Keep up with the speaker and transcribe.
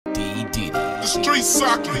street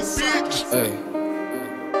socket, bitch. Hey,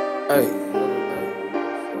 hey.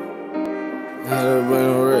 Had to bring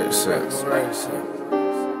no racks up.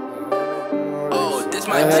 Oh, this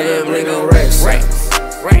my Had to jam, bring no nigga. racks up.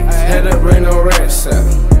 Had to bring no racks up.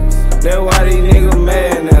 That's why these niggas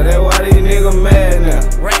mad now. That's why these niggas mad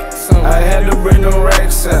now. I had to bring no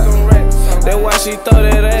racks up. That's why she throw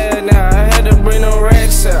that ass now. I had to bring no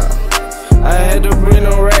racks out. I had to bring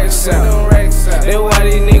no racks out. That's why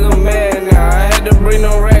these niggas mad now. I had to bring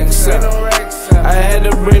no racks out. I had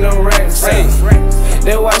to bring no racks out.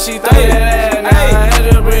 That's why she throw that ass now. I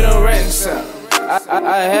had to bring no racks out.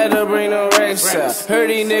 I had to bring no racks out. Heard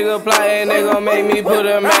these niggas plotting, they gon' make me put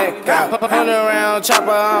a Mac out. 100-round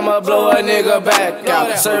chopper, I'ma blow a nigga back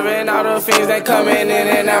out. Serving all the fiends that coming in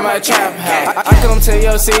and out my trap house. I come to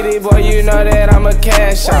your city, boy, you know that I'm a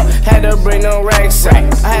cash out. Had to bring no racks out.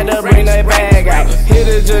 I had to bring that bag out. Hit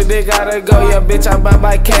a jug, they gotta go, yeah, bitch, I buy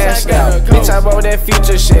my cash out. Bitch, I bought that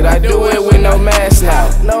future shit, I do it with no mask now.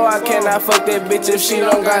 No, I cannot fuck that bitch if she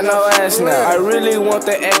don't got no ass now. I really want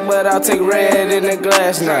the act, but I'll take red in the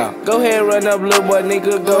glass now. Go ahead, run up, little boy,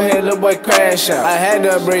 nigga. Go ahead, little boy, crash out. I had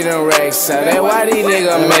to bring them racks out. That's why these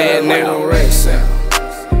niggas mad now.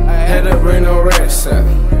 I had to bring them racks out.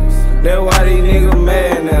 That's why these niggas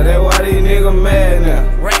mad now. That's why these niggas mad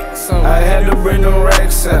now. I had to bring them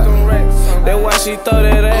racks out. That's why she throw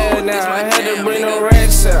that ass now. I had to bring them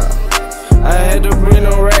racks out. I had to bring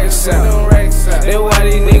them racks out. That's why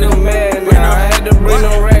these niggas mad now. I had to bring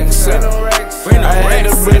them racks out. I had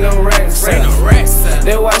to bring them racks out.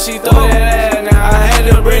 That's why she throw that ass now. I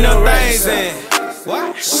had to bring them racks out.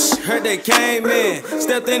 What? Heard they came in,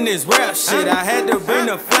 stepped in this rap shit. I had to bring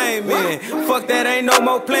the flame in. Fuck that, ain't no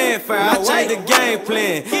more playing fair. I changed the game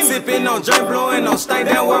plan. Sipping on drink, blowing on stank,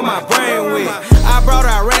 down where my brain went. I brought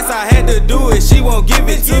her rats, I had to do it. She won't give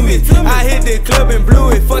it to me. I hit the club and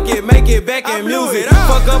blew it. Fuck it, make it back in music.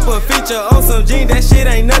 Fuck up a feature on some jeans, that shit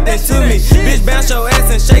ain't nothing to me. Bitch, bounce your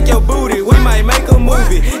ass and shake your booty. We might make a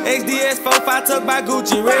movie. XDS 45 tucked by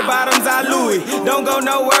Gucci, red bottoms I Louis. Don't go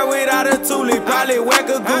nowhere without a toolie. Probably whack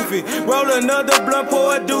a goofy. Roll another blunt,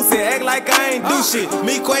 pour a deuce, act like I ain't do shit.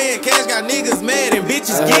 Me, Quay, and Cash got niggas mad and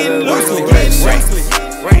bitches getting loosely.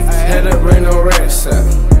 I had to bring no racks out.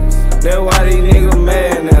 That's why these niggas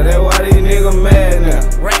mad now. That's why these niggas mad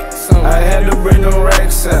now. I had to bring no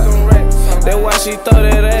racks out. That's why she throw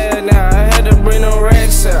that ass now. I had to bring no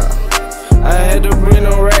racks out. I had to bring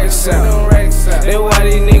no racks out. That's why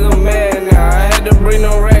these niggas mad now. I had to bring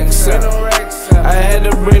no racks out. I had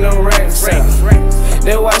to bring no racks out.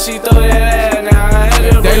 That's why she throw that ass now. I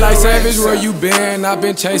had to bring They like no Savage, racks where out. you been? I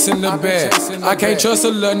been chasing the bag. I can't trust a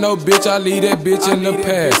little no bitch, I leave that bitch in the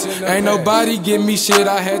past. Ain't nobody give me shit,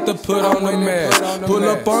 I had to put on the mask. Pull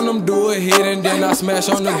up on them, do a hit, and then I smash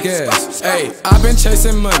on the gas. Hey, I been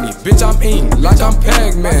chasing money, bitch, I'm eating like I'm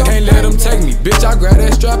Pac-Man. Can't let them take me, bitch, I grab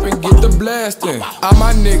that strap and get the blasting. All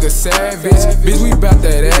my niggas savage, bitch, we bout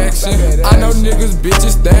that action. I know niggas,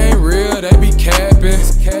 bitches, they ain't real, they be capping.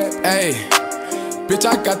 Hey, bitch,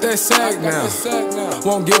 I got that sack now.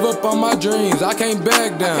 Won't give up on my dreams, I can't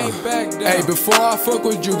back down. Hey, before I fuck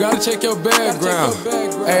with you, gotta check your background.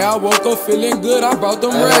 Hey, I woke up feeling good, I brought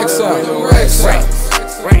them racks out.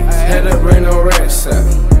 I had to bring no racks out.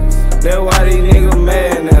 That's why these niggas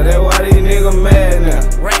mad now. That's why these niggas mad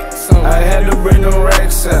now. I had to bring no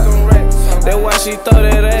racks out. That's why she throw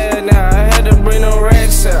that ass now. I had to bring no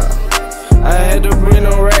racks out. I had to bring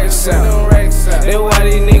no racks out. That's why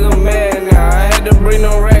these niggas mad now. I had to bring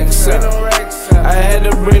no racks out. I had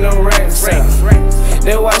to bring no racks out.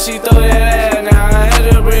 That's why she throw that ass now. I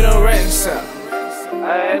had to bring no racks out.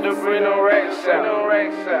 I had to bring no racks out.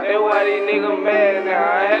 That's why these niggas mad now.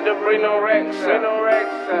 I had to bring no racks out.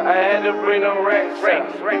 I had to bring no racks out.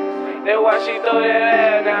 That's why she throw that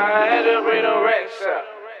ass now. I had to bring no racks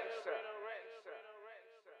out.